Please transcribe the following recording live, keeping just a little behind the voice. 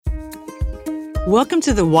Welcome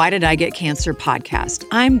to the Why Did I Get Cancer podcast.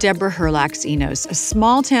 I'm Deborah Herlax-Enos, a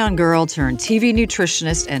small-town girl turned TV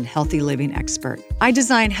nutritionist and healthy living expert. I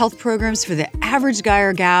design health programs for the average guy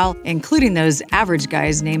or gal, including those average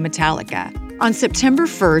guys named Metallica. On September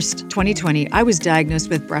 1st, 2020, I was diagnosed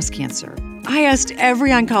with breast cancer. I asked every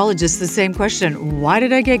oncologist the same question, why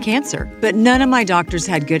did I get cancer? But none of my doctors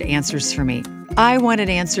had good answers for me. I wanted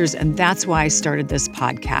answers, and that's why I started this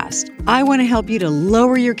podcast. I want to help you to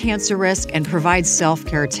lower your cancer risk and provide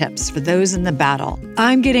self-care tips for those in the battle.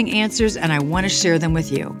 I'm getting answers, and I want to share them with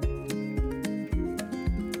you.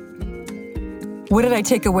 What did I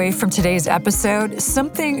take away from today's episode?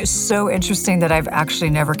 Something so interesting that I've actually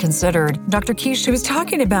never considered. Dr. Keisha was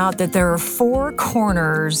talking about that there are 4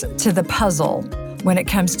 corners to the puzzle when it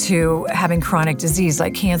comes to having chronic disease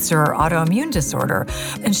like cancer or autoimmune disorder.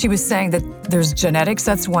 And she was saying that there's genetics,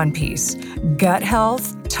 that's one piece, gut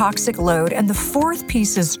health, toxic load, and the 4th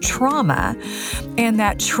piece is trauma. And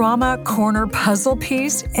that trauma corner puzzle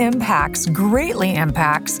piece greatly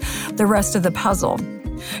impacts the rest of the puzzle.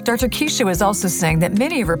 Dr. Keisha was also saying that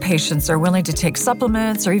many of her patients are willing to take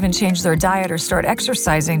supplements or even change their diet or start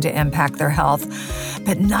exercising to impact their health,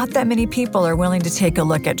 but not that many people are willing to take a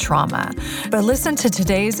look at trauma. But listen to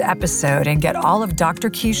today's episode and get all of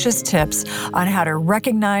Dr. Keisha's tips on how to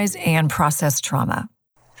recognize and process trauma.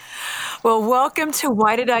 Well, welcome to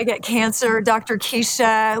Why Did I Get Cancer, Dr.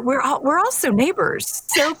 Keisha. We're also neighbors.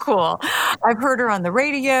 So cool. I've heard her on the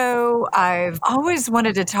radio. I've always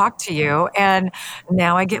wanted to talk to you, and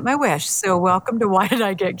now I get my wish. So welcome to Why Did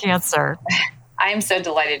I Get Cancer? I'm so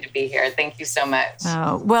delighted to be here. Thank you so much.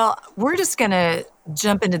 Oh, well, we're just going to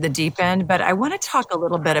jump into the deep end, but I want to talk a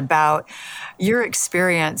little bit about your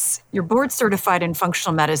experience. You're board certified in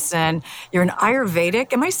functional medicine. You're an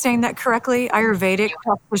Ayurvedic, am I saying that correctly? Ayurvedic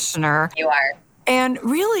practitioner. You are. And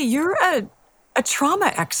really, you're a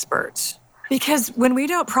trauma expert, because when we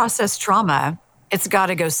don't process trauma, it's got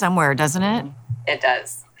to go somewhere, doesn't it? It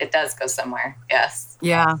does. It does go somewhere. Yes.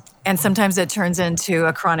 Yeah. And sometimes it turns into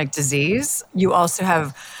a chronic disease. You also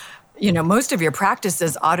have, most of your practice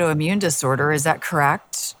is autoimmune disorder. Is that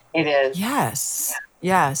correct? It is. Yes.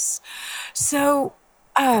 Yes. So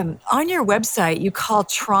on your website, you call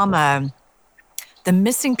trauma the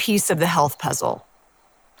missing piece of the health puzzle.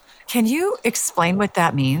 Can you explain what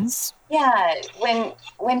that means? Yeah.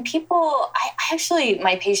 When people,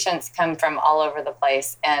 my patients come from all over the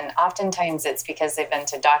place. And oftentimes it's because they've been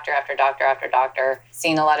to doctor after doctor after doctor,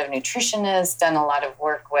 seen a lot of nutritionists, done a lot of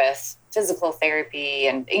work with physical therapy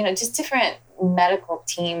and, just different medical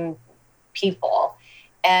team people.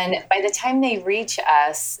 And by the time they reach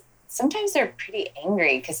us, sometimes they're pretty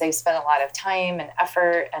angry because they've spent a lot of time and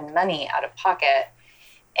effort and money out of pocket.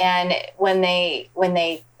 And when they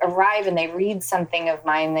arrive and they read something of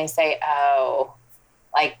mine, they say, oh,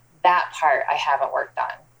 like that part I haven't worked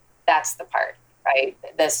on. That's the part, right?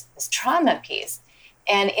 This trauma piece.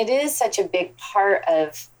 And it is such a big part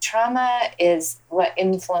of trauma is what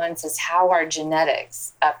influences how our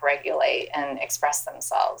genetics upregulate and express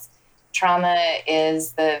themselves. Trauma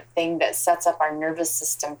is the thing that sets up our nervous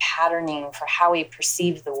system patterning for how we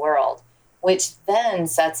perceive the world, which then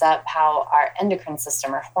sets up how our endocrine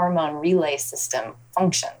system or hormone relay system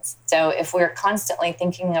functions. So if we're constantly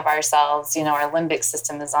thinking of ourselves, our limbic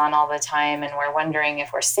system is on all the time and we're wondering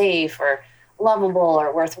if we're safe or lovable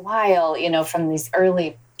or worthwhile, from these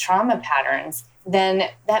early trauma patterns, then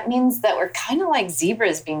that means that we're kind of like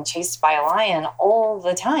zebras being chased by a lion all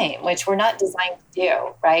the time, which we're not designed to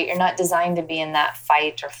do, right? You're not designed to be in that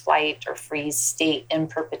fight or flight or freeze state in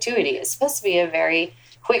perpetuity. It's supposed to be a very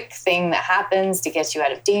quick thing that happens to get you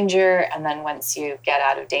out of danger. And then once you get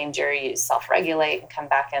out of danger, you self-regulate and come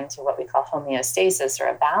back into what we call homeostasis or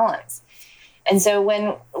a balance. And so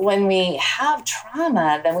when we have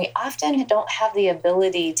trauma, then we often don't have the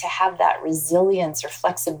ability to have that resilience or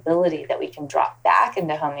flexibility that we can drop back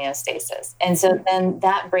into homeostasis. And so then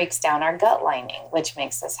that breaks down our gut lining, which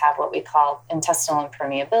makes us have what we call intestinal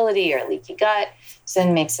impermeability or leaky gut. So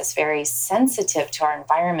then makes us very sensitive to our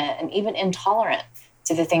environment and even intolerant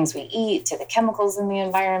to the things we eat, to the chemicals in the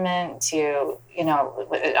environment, to,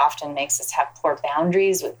 it often makes us have poor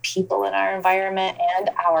boundaries with people in our environment and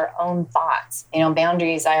our own thoughts.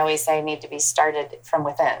 Boundaries, I always say, need to be started from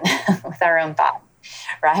within with our own thoughts,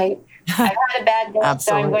 right? I've had a bad day,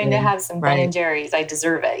 so I'm going to have some Ben and Jerry's. I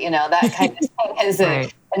deserve it. That kind of thing is an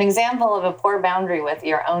example of a poor boundary with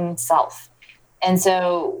your own self. And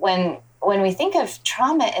so when we think of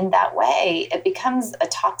trauma in that way, it becomes a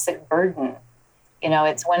toxic burden.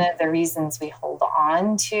 It's one of the reasons we hold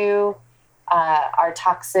on to our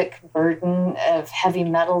toxic burden of heavy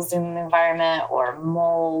metals in the environment or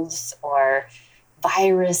molds or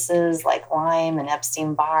viruses like Lyme and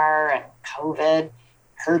Epstein-Barr and COVID,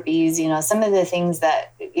 herpes, some of the things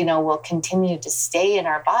that, will continue to stay in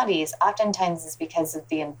our bodies oftentimes is because of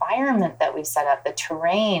the environment that we've set up, the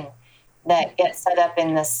terrain that gets set up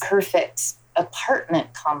in this perfect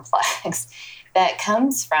apartment complex that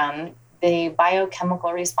comes from the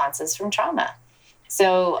biochemical responses from trauma.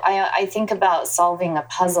 So I think about solving a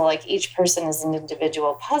puzzle, like each person is an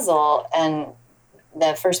individual puzzle. And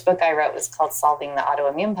the first book I wrote was called Solving the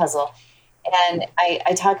Autoimmune Puzzle. And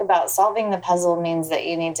I talk about solving the puzzle means that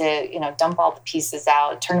you need to, dump all the pieces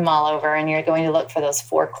out, turn them all over, and you're going to look for those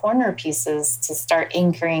 4 corner pieces to start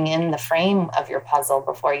anchoring in the frame of your puzzle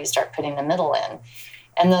before you start putting the middle in.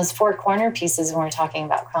 And those 4 corner pieces, when we're talking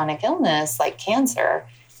about chronic illness like cancer,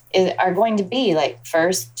 are going to be like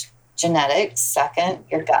first, genetics, second,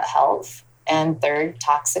 your gut health, and third,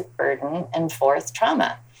 toxic burden, and fourth,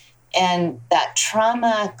 trauma. And that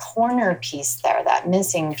trauma corner piece there, that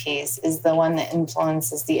missing piece, is the one that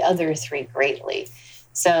influences the other 3 greatly.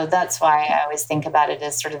 So that's why I always think about it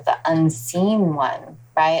as sort of the unseen one,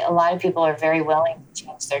 right? A lot of people are very willing to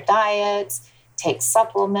change their diets, take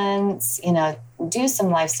supplements, do some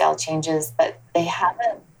lifestyle changes, but they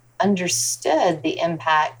haven't understood the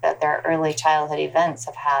impact that their early childhood events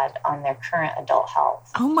have had on their current adult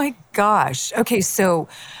health. Oh my gosh. Okay, so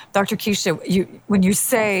Dr. Keisha, when you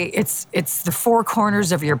say it's the 4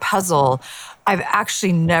 corners of your puzzle, I've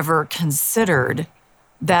actually never considered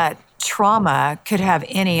that trauma could have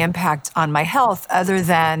any impact on my health other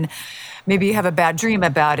than maybe you have a bad dream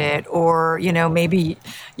about it, or, maybe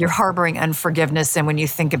you're harboring unforgiveness. And when you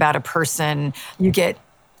think about a person, you get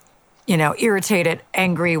irritated,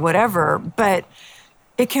 angry, whatever, but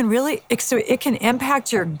it can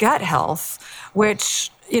impact your gut health,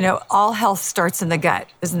 which, all health starts in the gut.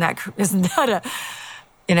 Isn't that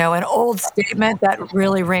an old statement that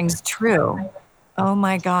really rings true? Oh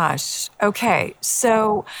my gosh. Okay.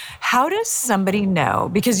 So how does somebody know,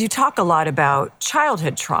 because you talk a lot about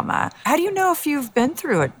childhood trauma, how do you know if you've been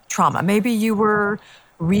through a trauma? Maybe you were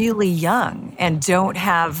really young and don't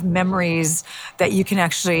have memories that you can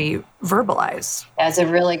actually verbalize? That's a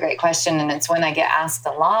really great question. And it's one I get asked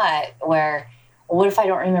a lot, where, what if I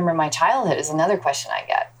don't remember my childhood, is another question I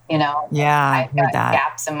get. Yeah, I've got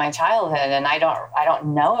gaps in my childhood and I don't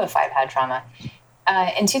know if I've had trauma.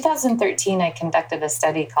 In 2013, I conducted a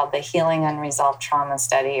study called the Healing Unresolved Trauma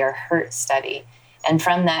Study, or HURT study. And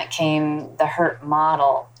from that came the HURT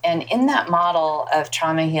model. And in that model of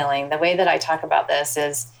trauma healing, the way that I talk about this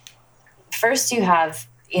is, first you have,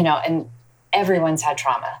 and everyone's had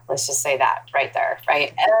trauma. Let's just say that right there,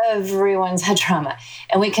 right? Everyone's had trauma.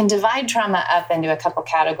 And we can divide trauma up into a couple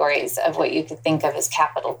categories of what you could think of as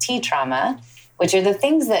capital T trauma, which are the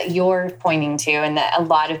things that you're pointing to and that a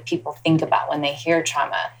lot of people think about when they hear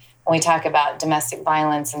trauma. When we talk about domestic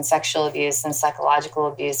violence and sexual abuse and psychological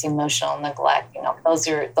abuse, emotional neglect, those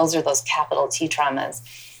are those capital T traumas.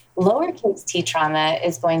 Lowercase t trauma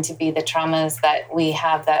is going to be the traumas that we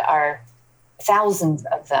have that are thousands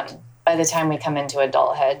of them by the time we come into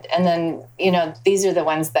adulthood. And then, these are the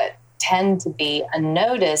ones that tend to be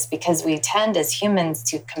unnoticed because we tend as humans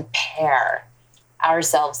to compare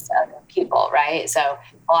ourselves to other people, right? So,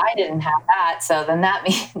 well, I didn't have that, so then that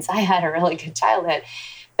means I had a really good childhood.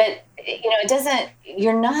 But,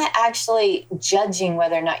 you're not actually judging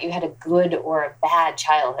whether or not you had a good or a bad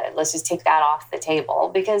childhood. Let's just take that off the table,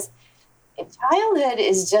 because childhood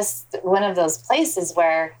is just one of those places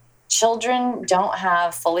where children don't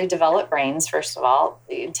have fully developed brains, first of all,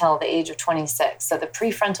 until the age of 26. So the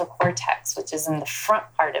prefrontal cortex, which is in the front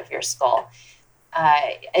part of your skull,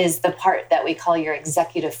 is the part that we call your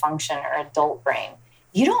executive function or adult brain.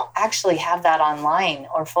 You don't actually have that online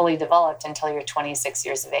or fully developed until you're 26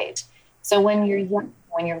 years of age. So when you're young,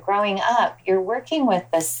 when you're growing up, you're working with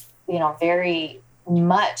this, very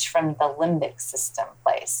much from the limbic system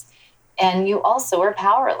place. And you also are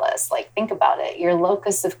powerless. Like, think about it. Your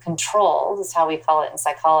locus of control, this is how we call it in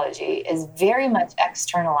psychology, is very much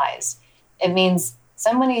externalized. It means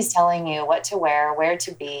somebody's telling you what to wear, where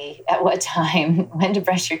to be, at what time, when to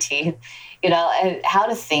brush your teeth, and how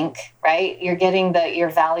to think, right? You're getting your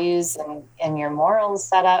values and your morals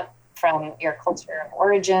set up from your culture of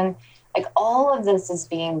origin. Like, all of this is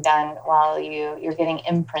being done while you're getting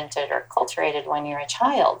imprinted or acculturated when you're a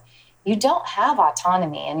child. You don't have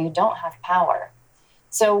autonomy and you don't have power.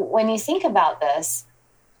 So when you think about this,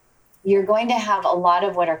 you're going to have a lot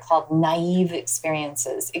of what are called naive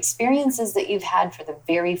experiences that you've had for the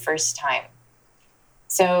very first time.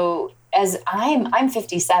 So as I'm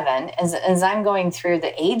 57, as I'm going through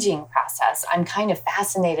the aging process, I'm kind of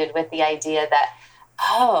fascinated with the idea that,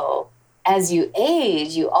 as you age,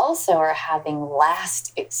 you also are having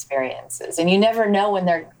last experiences, and you never know when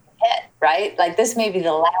they're hit, right? Like, this may be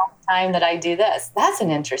the last time that I do this. That's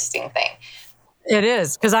an interesting thing. It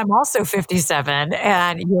is, because I'm also 57,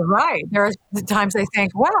 and you're right. There are times I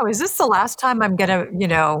think, wow, is this the last time I'm going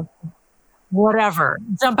to, whatever,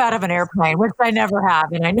 jump out of an airplane, which I never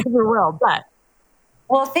have, and I never will, but.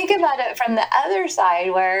 Well, think about it from the other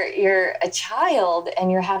side where you're a child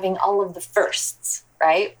and you're having all of the firsts,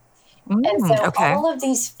 right? And so Okay. all of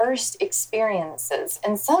these first experiences,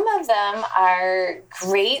 and some of them are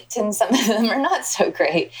great and some of them are not so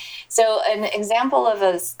great. So an example of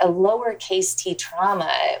a lowercase t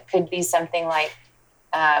trauma could be something like,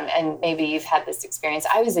 and maybe you've had this experience.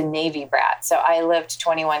 I was a Navy brat, so I lived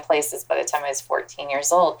 21 places by the time I was 14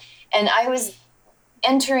 years old. And I was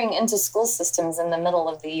entering into school systems in the middle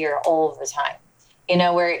of the year all the time,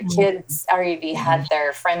 where kids already had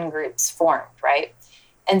their friend groups formed, right?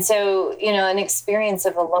 And so, an experience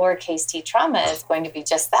of a lowercase t trauma is going to be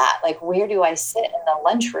just that. Like, where do I sit in the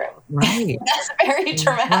lunchroom? Right. That's very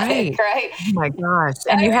traumatic, right? Oh my gosh.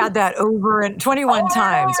 And you had that over and 21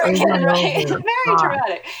 times. Over again, right? Over. Very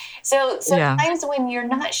traumatic. So sometimes when you're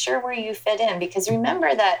not sure where you fit in, because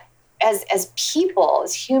remember that as people,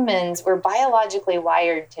 as humans, we're biologically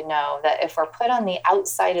wired to know that if we're put on the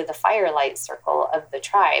outside of the firelight circle of the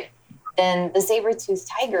tribe, then the saber-toothed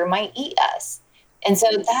tiger might eat us. And so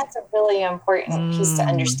that's a really important piece to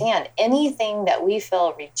understand. Anything that we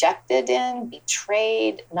feel rejected in,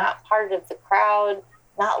 betrayed, not part of the crowd,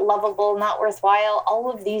 not lovable, not worthwhile,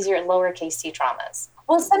 all of these are lowercase t traumas.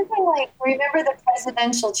 Well, something like, remember the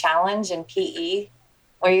presidential challenge in PE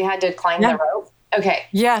where you had to climb the rope? Okay.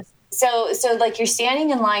 Yes. So like you're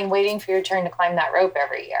standing in line waiting for your turn to climb that rope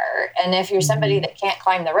every year. And if you're somebody that can't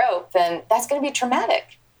climb the rope, then that's going to be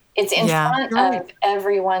traumatic. It's in front of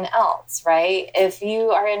everyone else, right? If you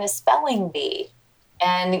are in a spelling bee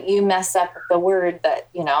and you mess up the word that,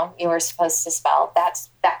 you were supposed to spell,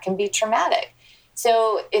 that can be traumatic.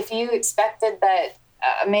 So if you expected that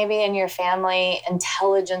maybe in your family,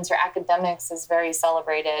 intelligence or academics is very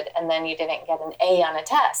celebrated, and then you didn't get an A on a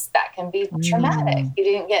test, that can be traumatic. You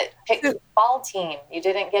didn't get picked for the ball team. You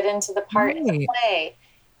didn't get into the part in the play.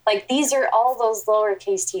 Like, these are all those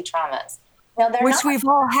lowercase t traumas. Now, which we've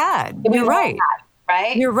all had. You're right.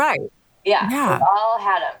 Right? You're right. Yeah, we've all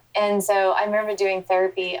had them. And so I remember doing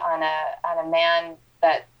therapy on a man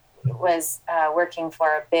that was working for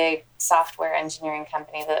a big software engineering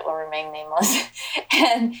company that will remain nameless.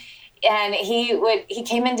 and he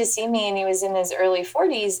came in to see me, and he was in his early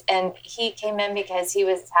 40s, and he came in because he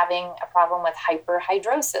was having a problem with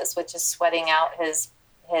hyperhidrosis, which is sweating out his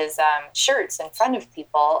shirts in front of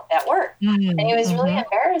people at work. And he was really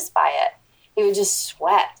embarrassed by it. He would just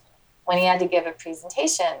sweat when he had to give a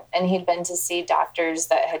presentation. And he'd been to see doctors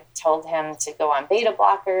that had told him to go on beta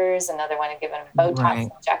blockers. Another one had given him Botox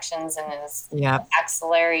injections in his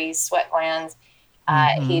axillary sweat glands.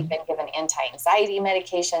 He'd been given anti-anxiety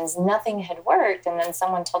medications. Nothing had worked. And then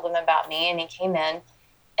someone told him about me, and he came in.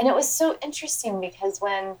 And it was so interesting because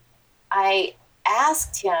when I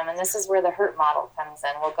asked him, and this is where the hurt model comes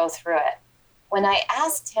in, we'll go through it. When I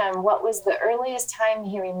asked him what was the earliest time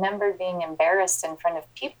he remembered being embarrassed in front of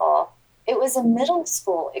people, it was a middle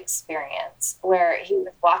school experience where he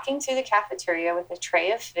was walking through the cafeteria with a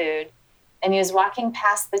tray of food, and he was walking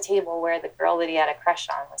past the table where the girl that he had a crush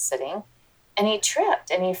on was sitting, and he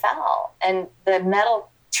tripped and he fell, and the metal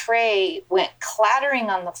tray went clattering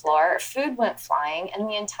on the floor, food went flying, and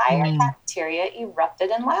the entire cafeteria erupted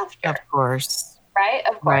in laughter. Of course. Right?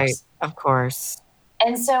 Of course. Right. Of course.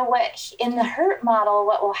 And so in the hurt model,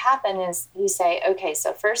 what will happen is you say, okay,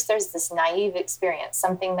 so first there's this naive experience,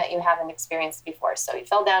 something that you haven't experienced before. So he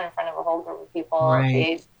fell down in front of a whole group of people at the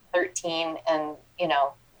age of 13 and,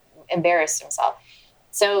 embarrassed himself.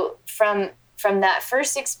 So from that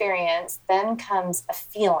first experience, then comes a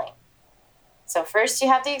feeling. So first you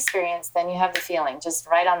have the experience, then you have the feeling, just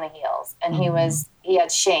right on the heels. And he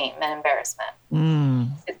had shame and embarrassment.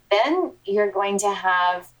 But then you're going to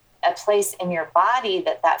have a place in your body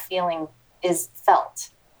that feeling is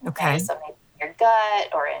felt. Okay. So maybe in your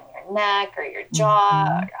gut or in your neck or your jaw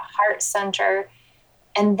or your heart center.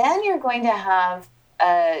 And then you're going to have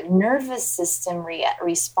a nervous system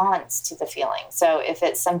response to the feeling. So if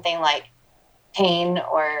it's something like pain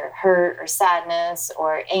or hurt or sadness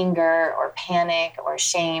or anger or panic or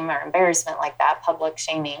shame or embarrassment like that, public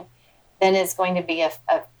shaming, then it's going to be a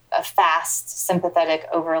fast sympathetic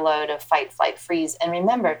overload of fight, flight, freeze. And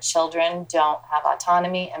remember, children don't have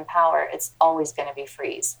autonomy and power. It's always going to be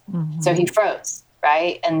freeze. So he froze,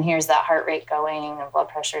 right? And here's that heart rate going and blood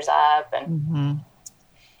pressure's up.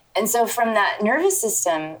 And so from that nervous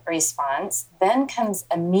system response, then comes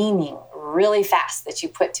a meaning really fast that you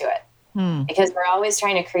put to it. Because we're always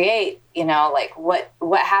trying to create, like what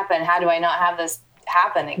happened? How do I not have this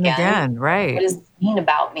happen again? Right. What does it mean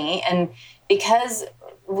about me? And because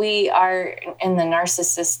we are in the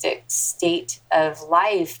narcissistic state of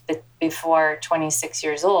life before 26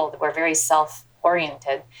 years old, we're very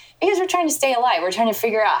self-oriented because we're trying to stay alive. We're trying to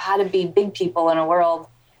figure out how to be big people in a world,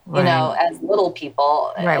 as little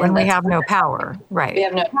people. Right, when we have no power. Right. We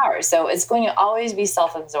have no power. So it's going to always be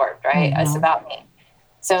self-absorbed, right? It's about me.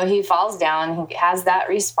 So he falls down, he has that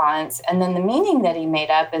response. And then the meaning that he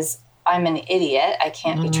made up is, I'm an idiot. I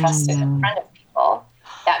can't be trusted in front of people.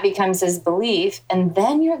 That becomes his belief. And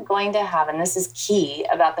then you're going to have, and this is key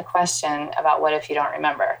about the question about what if you don't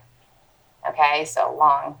remember? Okay, so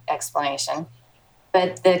long explanation.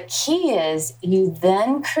 But the key is you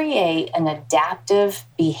then create an adaptive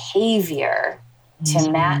behavior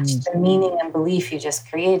to match the meaning and belief you just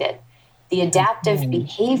created. The adaptive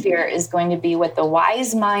behavior is going to be what the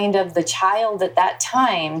wise mind of the child at that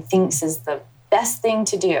time thinks is the best thing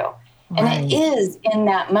to do. And it is in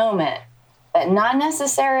that moment, but not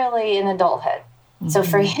necessarily in adulthood. So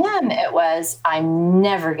for him, it was, I'm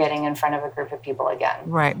never getting in front of a group of people again.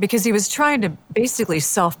 Right, because he was trying to basically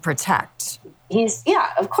self-protect.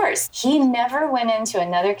 Of course. He never went into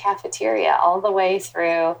another cafeteria all the way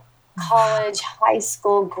through college, high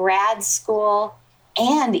school, grad school.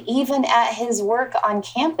 And even at his work on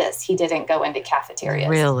campus, he didn't go into cafeterias.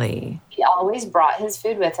 Really? He always brought his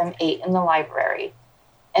food with him, ate in the library.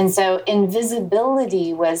 And so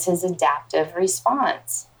invisibility was his adaptive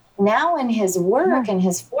response. Now in his work in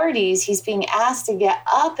his 40s, he's being asked to get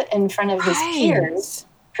up in front of his peers,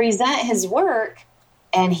 present his work,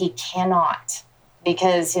 and he cannot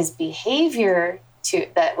because his behavior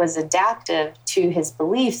that was adaptive to his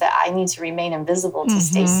belief that I need to remain invisible to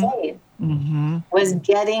stay safe was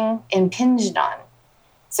getting impinged on.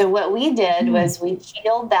 So what we did was we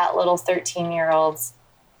healed that little 13-year-old's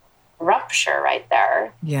rupture right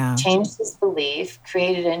there, changed his belief,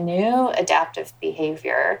 created a new adaptive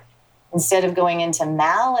behavior instead of going into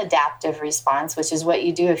maladaptive response, which is what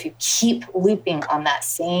you do if you keep looping on that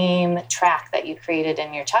same track that you created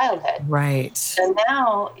in your childhood. Right. So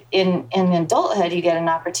now in adulthood, you get an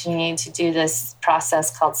opportunity to do this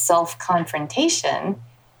process called self-confrontation,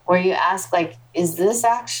 where you ask, like, is this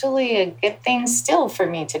actually a good thing still for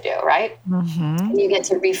me to do, right? And you get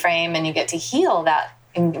to reframe and you get to heal that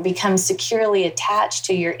and become securely attached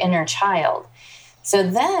to your inner child. So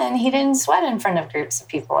then he didn't sweat in front of groups of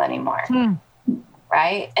people anymore,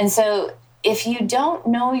 right? And so if you don't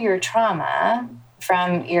know your trauma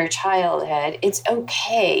from your childhood, it's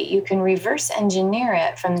okay. You can reverse engineer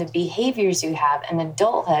it from the behaviors you have in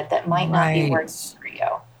adulthood that might not be working for you.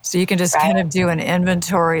 So you can just kind of do an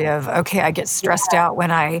inventory of, okay, I get stressed out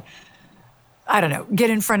when I don't know,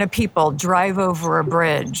 get in front of people, drive over a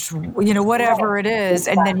bridge, whatever it is.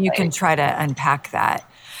 And then you can try to unpack that.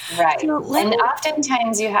 Right. So and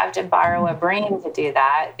oftentimes you have to borrow a brain to do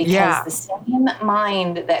that because the same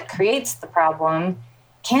mind that creates the problem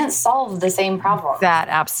can't solve the same problem. That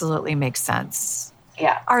absolutely makes sense.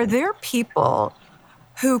 Yeah. Are there people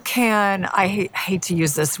who can, I hate to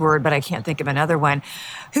use this word, but I can't think of another one,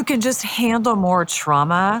 who can just handle more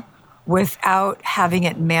trauma without having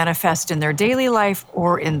it manifest in their daily life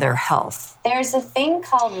or in their health? There's a thing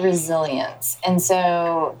called resilience. And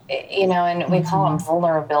so, and we call them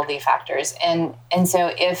vulnerability factors. And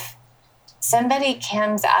so if somebody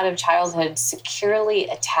comes out of childhood securely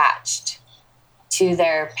attached to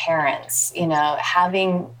their parents,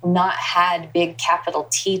 having not had big capital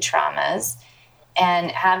T traumas,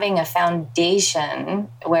 and having a foundation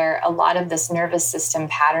where a lot of this nervous system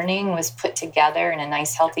patterning was put together in a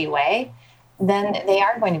nice, healthy way, then they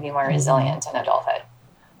are going to be more resilient in adulthood.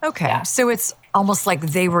 Okay. Yeah. So it's almost like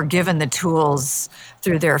they were given the tools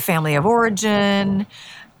through their family of origin,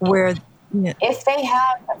 where... If they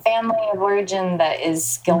have a family of origin that is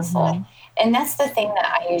skillful, and that's the thing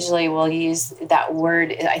that I usually will use, that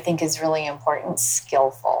word I think is really important,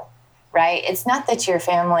 skillful, right? It's not that your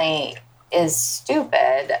family is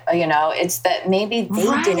stupid, it's that maybe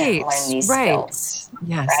they didn't learn these skills.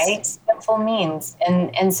 Yes. Right? Skillful means.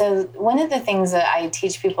 And so one of the things that I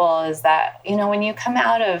teach people is that, when you come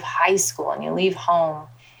out of high school and you leave home,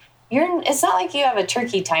 it's not like you have a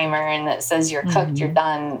turkey timer and that says you're cooked, you're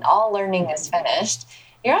done, all learning is finished.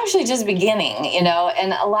 You're actually just beginning, and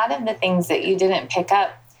a lot of the things that you didn't pick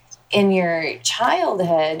up in your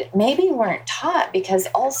childhood maybe weren't taught because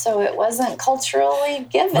also it wasn't culturally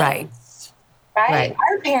given. Right.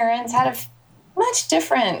 Our parents had a much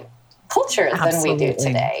different culture than we do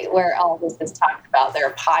today, where all this is talked about. There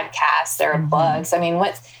are podcasts, there are books. I mean,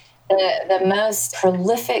 what's the most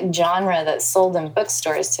prolific genre that's sold in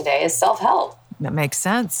bookstores today is self-help. That makes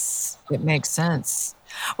sense. It makes sense.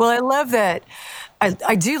 Well, I love that.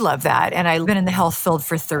 I do love that. And I've been in the health field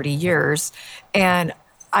for 30 years, and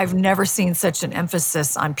I've never seen such an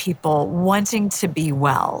emphasis on people wanting to be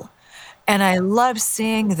well. And I love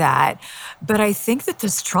seeing that. But I think that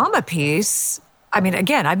this trauma piece, I mean,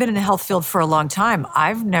 again, I've been in the health field for a long time.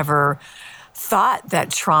 I've never thought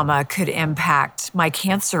that trauma could impact my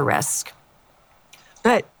cancer risk.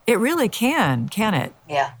 But it really can it?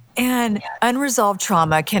 Yeah. And unresolved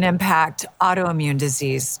trauma can impact autoimmune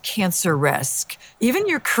disease, cancer risk, even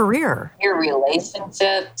your career. Your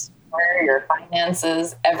relationships, your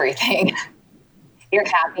finances, everything. Your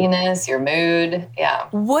happiness, your mood. Yeah.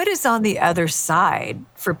 What is on the other side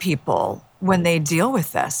for people when they deal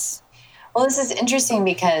with this? Well, this is interesting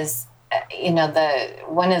because,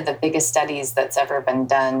 one of the biggest studies that's ever been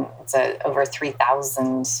done, it's a over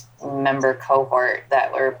 3,000 member cohort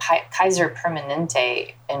that were Kaiser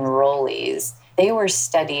Permanente enrollees. They were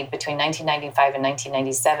studied between 1995 and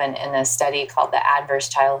 1997 in a study called the Adverse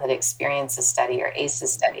Childhood Experiences Study, or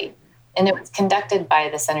ACEs study. And it was conducted by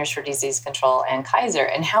the Centers for Disease Control and Kaiser.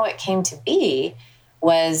 And how it came to be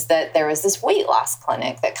was that there was this weight loss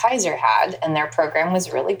clinic that Kaiser had, and their program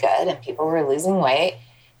was really good, and people were losing weight.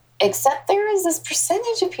 Except there was this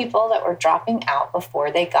percentage of people that were dropping out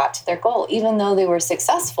before they got to their goal. Even though they were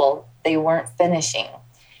successful, they weren't finishing.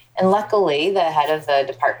 And luckily, the head of the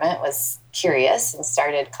department was curious and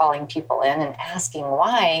started calling people in and asking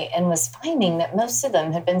why, and was finding that most of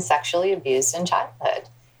them had been sexually abused in childhood.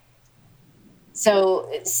 So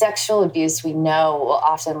sexual abuse, we know, will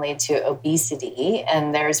often lead to obesity.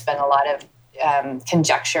 And there's been a lot of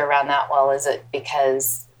conjecture around that. Well, is it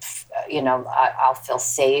because I'll feel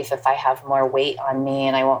safe if I have more weight on me,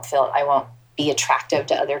 and I won't be attractive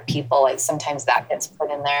to other people? Like, sometimes that gets put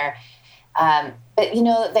in there. But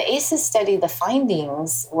the ACEs study, the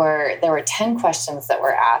findings were, there were 10 questions that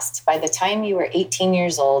were asked. By the time you were 18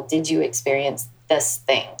 years old, did you experience this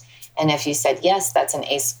thing? And if you said yes, that's an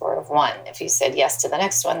ACE score of 1. If you said yes to the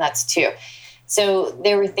next one, that's 2. So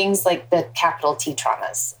there were things like the capital T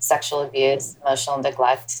traumas: sexual abuse, emotional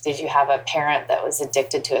neglect. Did you have a parent that was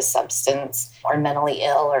addicted to a substance, or mentally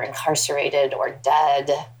ill, or incarcerated, or dead?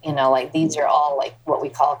 These are all like what we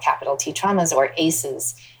call capital T traumas, or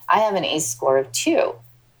ACEs. I have an ACE score of 2.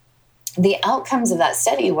 The outcomes of that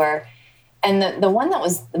study were, and the one that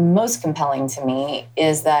was the most compelling to me,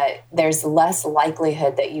 is that there's less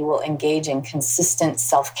likelihood that you will engage in consistent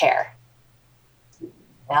self-care.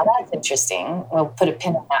 Now that's interesting. We'll put a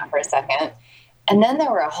pin in that for a second. And then there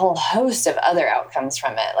were a whole host of other outcomes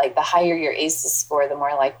from it. Like, the higher your ACEs score, the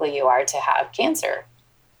more likely you are to have cancer,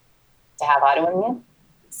 to have autoimmune,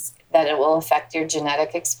 that it will affect your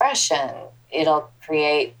genetic expression. It'll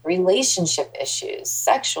create relationship issues,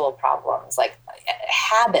 sexual problems, like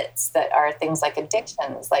habits that are things like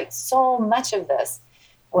addictions. Like, so much of this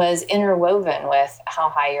was interwoven with how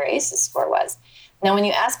high your ACEs score was. Now, when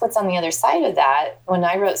you ask what's on the other side of that, when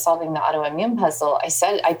I wrote Solving the Autoimmune Puzzle,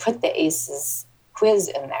 I put the ACEs quiz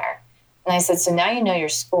in there. And I said, so now you know your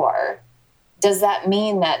score. Does that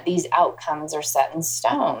mean that these outcomes are set in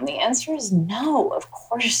stone? The answer is no, of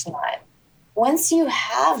course not. Once you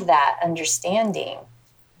have that understanding,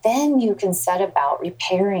 then you can set about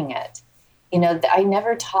repairing it. I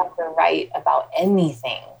never talk or write about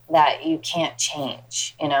anything that you can't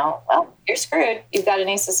change. Well, you're screwed. You've got an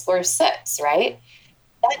ACEs score of 6, right?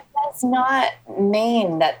 That does not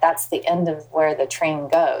mean that that's the end of where the train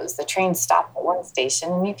goes. The train stopped at one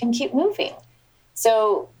station and you can keep moving.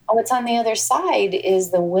 So what's on the other side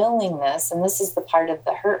is the willingness, and this is the part of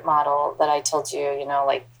the HURT model that I told you,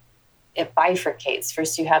 it bifurcates.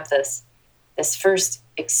 First, you have this first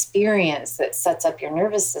experience that sets up your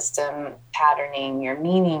nervous system patterning, your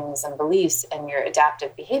meanings and beliefs, and your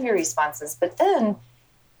adaptive behavior responses. But then,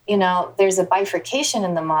 there's a bifurcation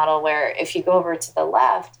in the model where if you go over to the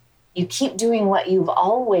left, you keep doing what you've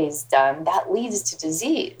always done. That leads to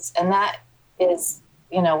disease. And that is,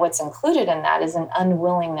 what's included in that is an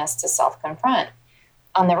unwillingness to self-confront.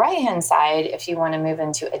 On the right-hand side, if you want to move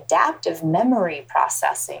into adaptive memory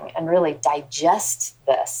processing and really digest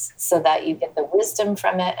this so that you get the wisdom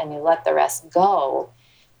from it and you let the rest go,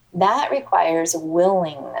 that requires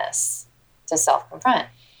willingness to self-confront.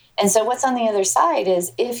 And so what's on the other side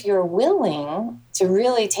is, if you're willing to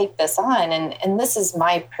really take this on, and this is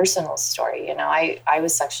my personal story, I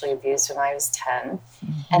was sexually abused when I was 10.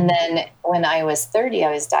 And then when I was 30,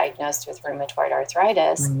 I was diagnosed with rheumatoid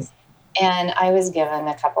arthritis. And I was given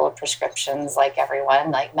a couple of prescriptions, like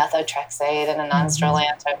everyone, like methotrexate and a non-steroidal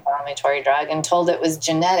anti-inflammatory drug, and told it was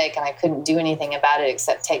genetic and I couldn't do anything about it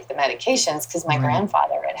except take the medications because my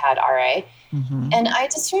grandfather had RA. And I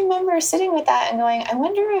just remember sitting with that and going, I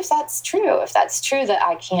wonder if that's true that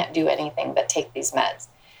I can't do anything but take these meds.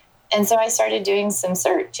 And so I started doing some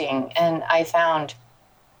searching, and I found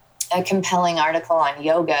a compelling article on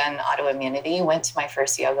yoga and autoimmunity. Went to my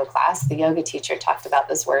first yoga class. The yoga teacher talked about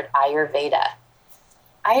this word Ayurveda.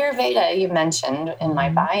 Ayurveda, you mentioned in my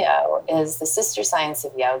bio, is the sister science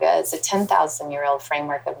of yoga. It's a 10,000-year-old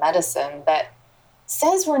framework of medicine that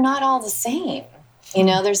says we're not all the same. You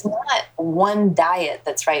know, there's not one diet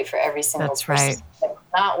that's right for every single person. Right. There's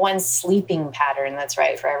not one sleeping pattern that's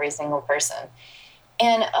right for every single person.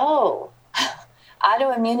 And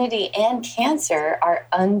autoimmunity and cancer are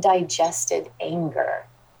undigested anger.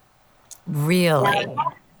 Really? Now,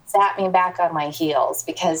 that sat me back on my heels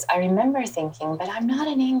because I remember thinking, but I'm not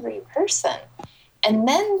an angry person. And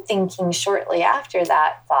then thinking shortly after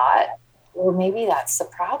that thought, well, maybe that's the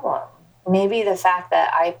problem. Maybe the fact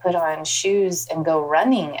that I put on shoes and go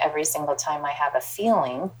running every single time I have a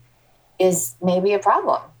feeling is maybe a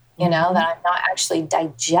problem, you know, that I'm not actually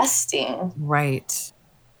digesting. Right.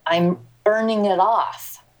 I'm burning it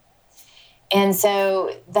off. And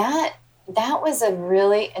so that was a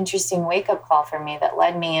really interesting wake-up call for me that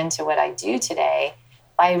led me into what I do today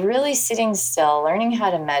by really sitting still, learning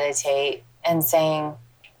how to meditate and saying,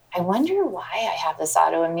 I wonder why I have this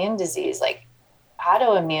autoimmune disease. Like,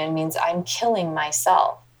 autoimmune means I'm killing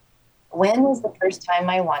myself. When was the first time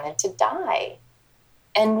I wanted to die?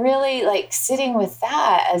 And really like sitting with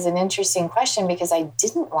that as an interesting question, because I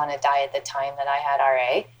didn't want to die at the time that I had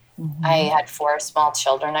RA. I had 4 small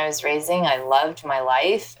children I was raising. I loved my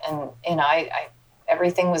life, and you know, I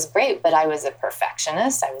everything was great, but I was a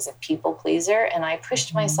perfectionist. I was a people pleaser, and I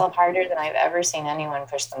pushed myself harder than I've ever seen anyone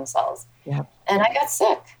push themselves. Yep. And I got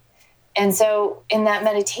sick. And so in that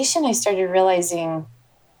meditation, I started realizing,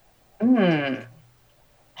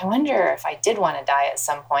 I wonder if I did want to die at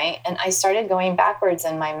some point. And I started going backwards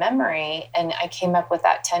in my memory, and I came up with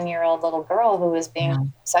that 10-year-old little girl who was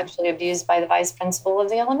being sexually abused by the vice principal of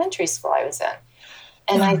the elementary school I was in.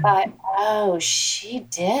 And I thought, oh, she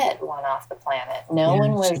did want off the planet. No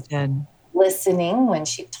one was listening when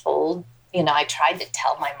she told, you know, I tried to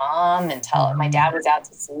tell my mom and tell my dad was out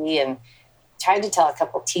to sea, and tried to tell a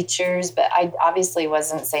couple teachers, but I obviously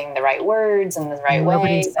wasn't saying the right words in the right way.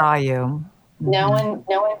 Nobody saw you. No one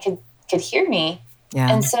could hear me.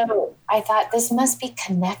 Yeah. And so I thought this must be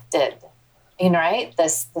connected, you know, right?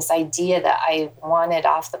 This idea that I wanted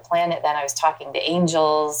off the planet. Then I was talking to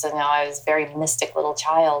angels, and now I was a very mystic little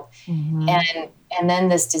child. And then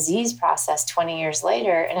this disease process 20 years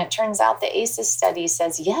later, and it turns out the ACEs study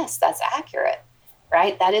says, yes, that's accurate,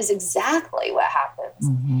 right? That is exactly what happens.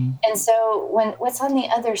 And so what's on the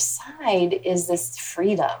other side is this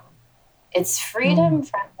freedom. It's freedom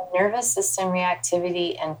from the nervous system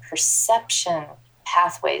reactivity and perception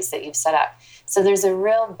pathways that you've set up. So there's a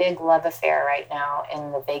real big love affair right now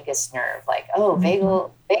in the vagus nerve. Like,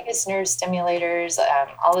 vagus nerve stimulators,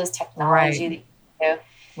 all this technology that you can do.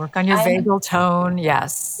 Work on your vagal tone,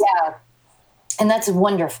 yes. Yeah, and that's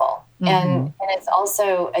wonderful. And it's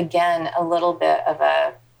also, again, a little bit of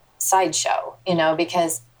a sideshow, you know,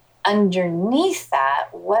 because underneath that,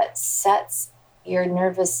 what sets your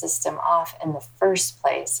nervous system off in the first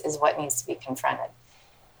place is what needs to be confronted,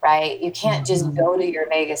 right? You can't just go to your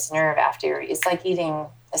vagus nerve after it's like eating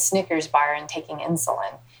a Snickers bar and taking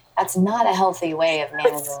insulin. That's not a healthy way of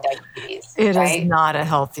managing diabetes. It is not a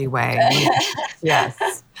healthy way.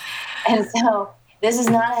 Yes. And so this is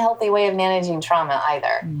not a healthy way of managing trauma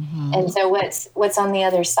either. And so what's on the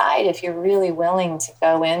other side, if you're really willing to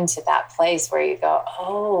go into that place where you go,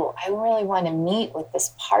 oh, I really want to meet with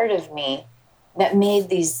this part of me that made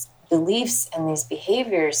these beliefs and these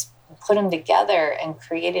behaviors, put them together and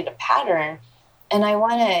created a pattern. And I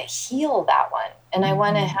want to heal that one. And I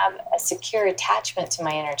want to have a secure attachment to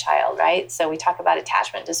my inner child, right? So we talk about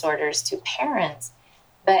attachment disorders to parents.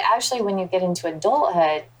 But actually, when you get into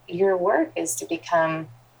adulthood, your work is to become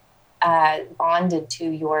bonded to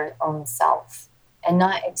your own self and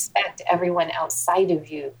not expect everyone outside of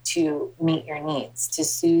you to meet your needs, to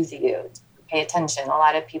soothe you, to pay attention. A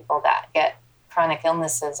lot of people that get chronic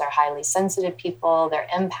illnesses are highly sensitive people. They're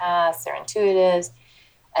empaths, they're intuitives.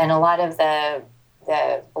 And a lot of the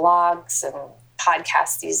blogs and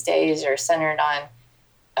podcasts these days are centered on,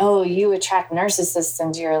 oh, you attract narcissists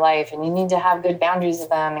into your life and you need to have good boundaries with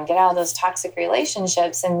them and get out of those toxic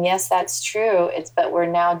relationships. And yes, that's true. But we're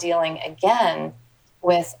now dealing again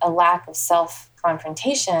with a lack of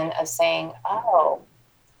self-confrontation of saying, oh,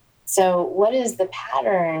 So what is the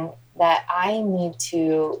pattern that I need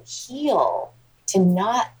to heal to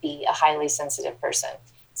not be a highly sensitive person?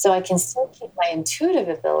 So I can still keep my intuitive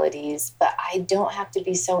abilities, but I don't have to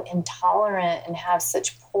be so intolerant and have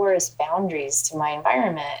such porous boundaries to my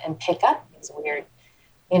environment and pick up these weird,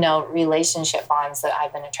 relationship bonds that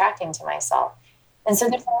I've been attracting to myself. And so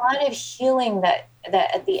there's a lot of healing that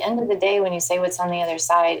at the end of the day, when you say what's on the other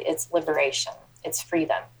side, it's liberation. It's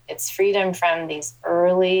freedom. It's freedom from these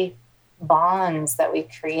early bonds that we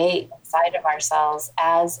create inside of ourselves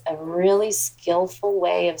as a really skillful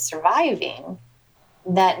way of surviving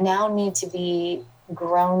that now need to be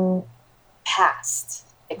grown past,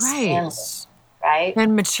 expanded, right?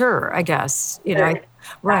 And mature, I guess. Exactly.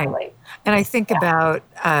 Right. And I think about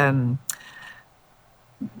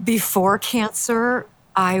before cancer,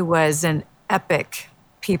 I was an epic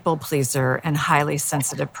people pleaser and highly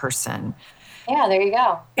sensitive person. Yeah, there you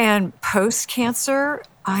go. And post-cancer,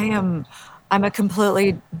 I'm a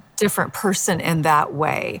completely different person in that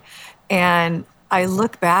way. And I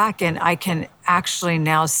look back and I can actually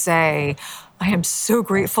now say, I am so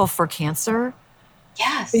grateful for cancer.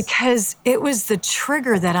 Yes. Because it was the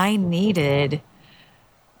trigger that I needed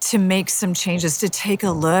to make some changes, to take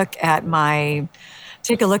a look at my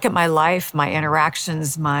life, my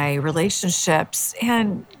interactions, my relationships,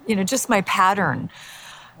 and, just my pattern.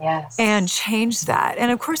 Yes. And change that.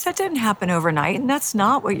 And of course, that didn't happen overnight. And that's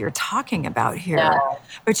not what you're talking about here. No.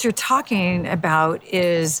 What you're talking about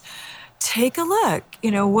is take a look,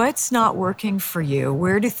 what's not working for you?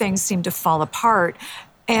 Where do things seem to fall apart?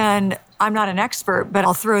 And I'm not an expert, but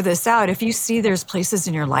I'll throw this out. If you see there's places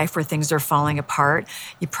in your life where things are falling apart,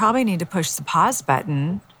 you probably need to push the pause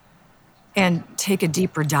button and take a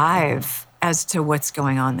deeper dive as to what's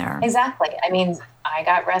going on there. Exactly. I mean, I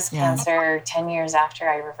got breast cancer 10 years after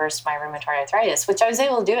I reversed my rheumatoid arthritis, which I was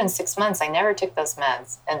able to do in 6 months. I never took those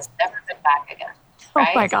meds and it's never been back again. Right?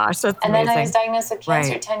 Oh my gosh, that's and amazing. Then I was diagnosed with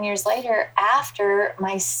cancer 10 years later after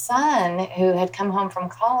my son, who had come home from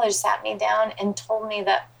college, sat me down and told me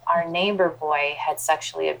that our neighbor boy had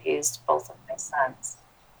sexually abused both of my sons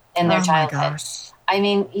in their childhood. Gosh. I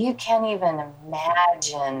mean, you can't even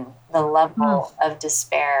imagine the level of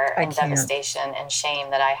despair and devastation and shame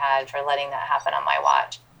that I had for letting that happen on my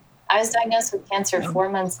watch. I was diagnosed with cancer 4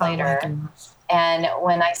 months later. And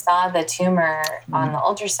when I saw the tumor on the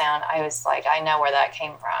ultrasound, I was like, I know where that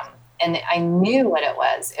came from. And I knew what it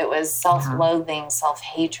was. It was self-loathing,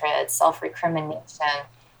 self-hatred, self-recrimination.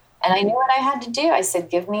 And I knew what I had to do. I said,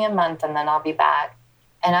 give me a month and then I'll be back.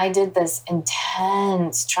 And I did this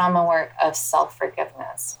intense trauma work of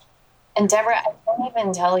self-forgiveness. And Deborah, I can't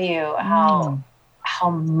even tell you how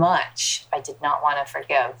much I did not want to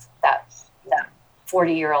forgive that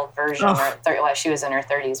 40-year-old version, she was in her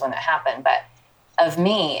 30s when it happened, but of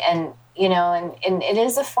me. And, and it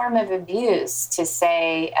is a form of abuse to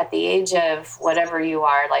say at the age of whatever you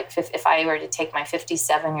are, like if I were to take my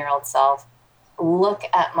 57-year-old self, look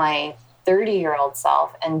at my 30-year-old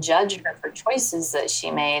self and judge her for choices that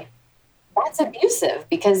she made, that's abusive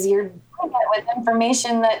because you're doing it with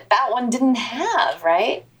information that one didn't have,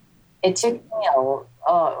 right? It took me it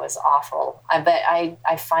was awful. But I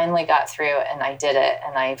finally got through and I did it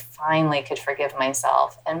and I finally could forgive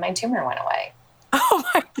myself and my tumor went away. Oh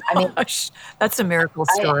my gosh. That's a miracle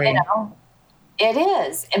story. It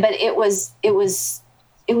is. But it was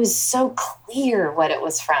so clear what it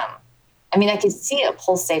was from. I mean, I could see it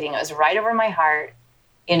pulsating. It was right over my heart.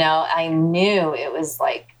 I knew it was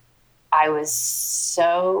like, I was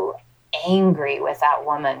so angry with that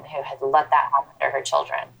woman who had let that happen to her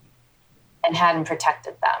children and hadn't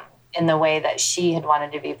protected them in the way that she had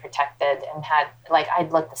wanted to be protected and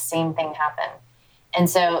I'd let the same thing happen. And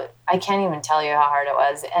so I can't even tell you how hard it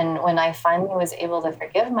was. And when I finally was able to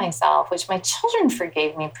forgive myself, which my children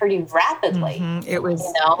forgave me pretty rapidly. Mm-hmm. It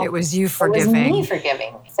was you forgiving. It was me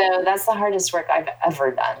forgiving. So that's the hardest work I've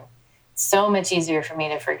ever done. So much easier for me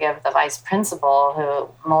to forgive the vice principal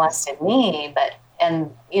who molested me, but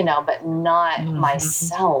not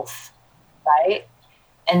myself, right?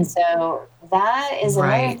 And so that is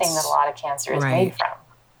another thing that a lot of cancer is made from,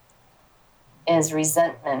 is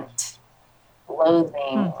resentment,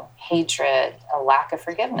 loathing, hatred, a lack of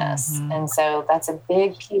forgiveness. And so that's a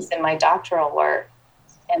big piece in my doctoral work.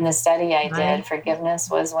 In the study I did, forgiveness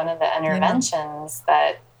was one of the interventions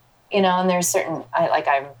that, and there's certain,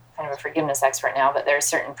 I'm kind of a forgiveness expert now, but there are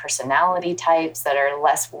certain personality types that are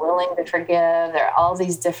less willing to forgive. There are all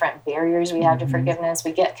these different barriers we have to forgiveness.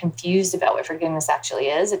 We get confused about what forgiveness actually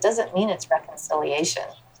is. It doesn't mean it's reconciliation.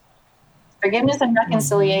 Forgiveness and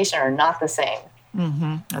reconciliation are not the same.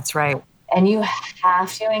 Mm-hmm. That's right. And you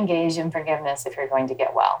have to engage in forgiveness if you're going to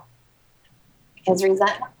get well. because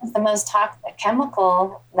resentment is the most toxic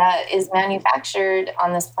chemical that is manufactured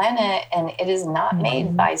on this planet, and it is not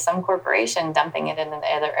made by some corporation dumping it in the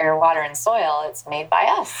air, water, and soil. It's made by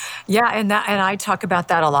us. Yeah, and I talk about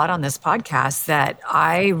that a lot on this podcast, that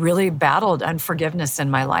I really battled unforgiveness in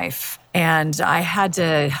my life. And I had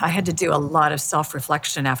to do a lot of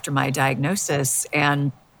self-reflection after my diagnosis,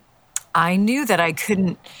 and I knew that I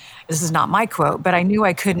couldn't, this is not my quote, but I knew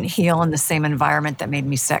I couldn't heal in the same environment that made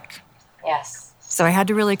me sick. Yes. So I had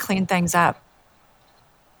to really clean things up.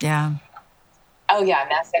 Yeah. Oh, yeah.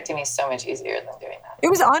 Mastectomy is so much easier than doing that. It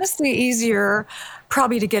was honestly easier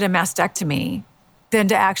probably to get a mastectomy than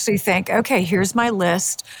to actually think, okay, here's my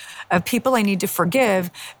list of people I need to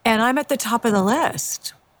forgive, and I'm at the top of the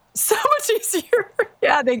list. So much easier.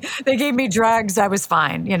 Yeah, they gave me drugs. I was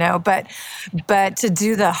fine, but to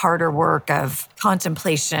do the harder work of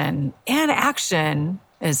contemplation and action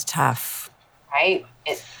is tough. Right?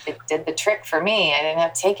 It did the trick for me. I didn't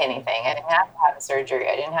have to take anything. I didn't have to have a surgery.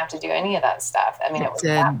 I didn't have to do any of that stuff. I mean, it was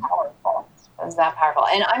that powerful. It was that powerful.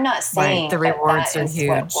 And I'm not saying the rewards that are is huge.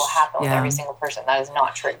 What will happen with every single person. That is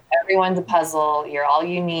not true. Everyone's a puzzle. You're all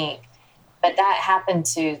unique. But that happened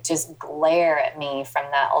to just glare at me from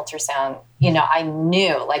that ultrasound. I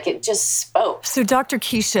knew, like, it just spoke. So, Dr.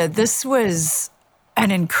 Keisha, this was an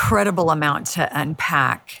incredible amount to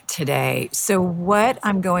unpack today. So what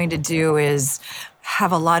I'm going to do is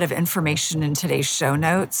have a lot of information in today's show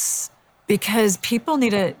notes, because people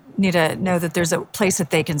need to know that there's a place that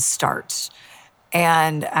they can start.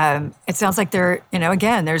 And it sounds like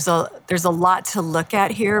again, there's a lot to look at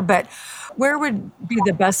here, but where would be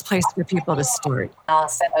the best place for people to start? I'll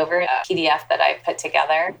send over a PDF that I put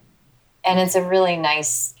together, and it's a really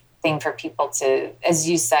nice thing for people to, as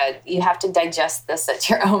you said, you have to digest this at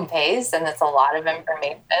your own pace, and it's a lot of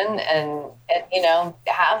information, and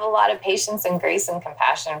have a lot of patience and grace and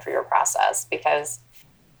compassion for your process, because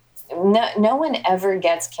no one ever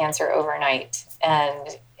gets cancer overnight,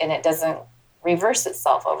 and it doesn't reverse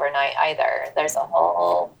itself overnight either. There's a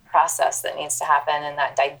whole process that needs to happen, and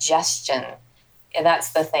that digestion, and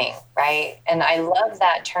that's the thing, right? And I love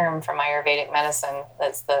that term from Ayurvedic medicine.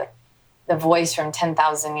 That's the voice from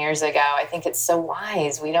 10,000 years ago. I think it's so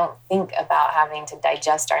wise. We don't think about having to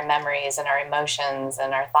digest our memories and our emotions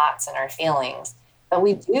and our thoughts and our feelings, but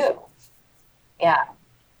we do. Yeah.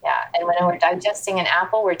 And when we're digesting an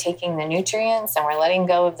apple, we're taking the nutrients and we're letting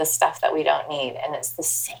go of the stuff that we don't need. And it's the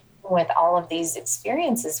same with all of these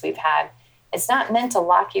experiences we've had. It's not meant to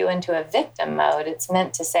lock you into a victim mode. It's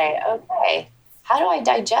meant to say, okay, how do I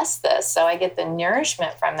digest this so I get the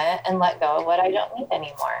nourishment from it and let go of what I don't need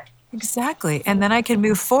anymore? Exactly. And then I can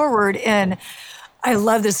move forward in, I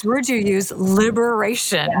love this word you use,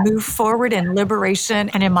 liberation. Yeah. Move forward in liberation.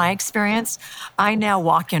 And in my experience, I now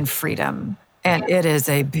walk in freedom. And it is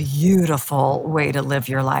a beautiful way to live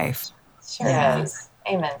your life. Sure is.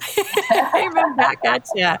 Amen. Amen back at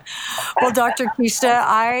you. Well, Dr.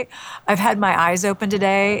 Keisha, I've had my eyes open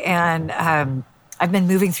today, and I've been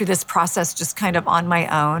moving through this process just kind of on my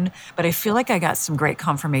own, but I feel like I got some great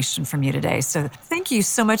confirmation from you today. So thank you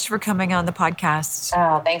so much for coming on the podcast.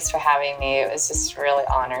 Oh, thanks for having me. It was just really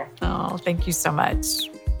an honor. Oh, thank you so much.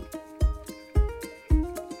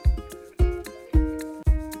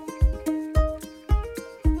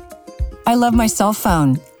 I love my cell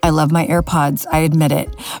phone. I love my AirPods, I admit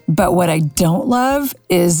it. But what I don't love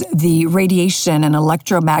is the radiation and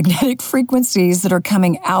electromagnetic frequencies that are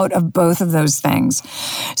coming out of both of those things.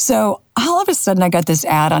 So all of a sudden, I got this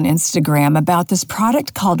ad on Instagram about this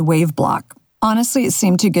product called WaveBlock. Honestly, it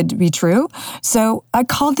seemed too good to be true. So I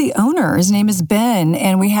called the owner. His name is Ben,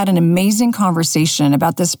 and we had an amazing conversation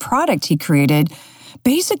about this product he created,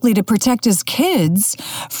 basically to protect his kids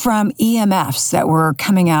from EMFs that were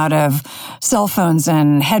coming out of cell phones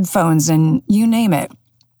and headphones and you name it.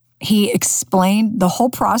 He explained the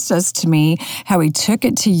whole process to me, how he took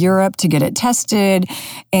it to Europe to get it tested,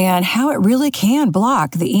 and how it really can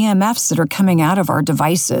block the EMFs that are coming out of our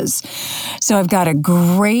devices. So I've got a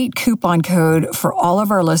great coupon code for all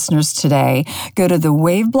of our listeners today. Go to the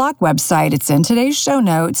WaveBlock website. It's in today's show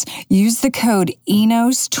notes. Use the code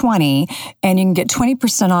ENOS20, and you can get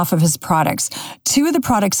 20% off of his products. Two of the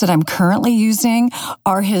products that I'm currently using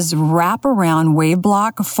are his wraparound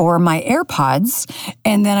WaveBlock for my AirPods,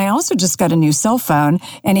 and then I also just got a new cell phone,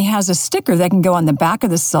 and he has a sticker that can go on the back of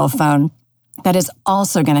the cell phone that is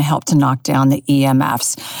also going to help to knock down the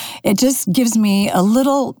EMFs. It just gives me a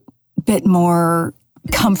little bit more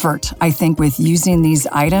comfort, I think, with using these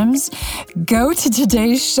items. Go to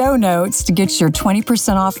today's show notes to get your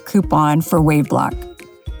 20% off coupon for WaveBlock.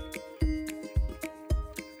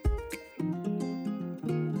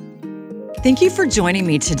 Thank you for joining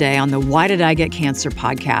me today on the Why Did I Get Cancer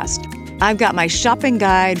podcast. I've got my shopping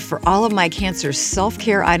guide for all of my cancer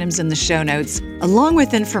self-care items in the show notes, along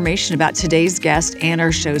with information about today's guest and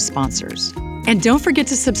our show sponsors. And don't forget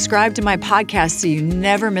to subscribe to my podcast so you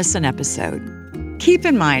never miss an episode. Keep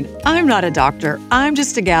in mind, I'm not a doctor. I'm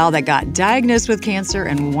just a gal that got diagnosed with cancer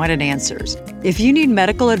and wanted answers. If you need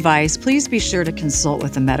medical advice, please be sure to consult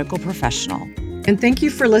with a medical professional. And thank you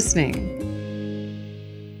for listening.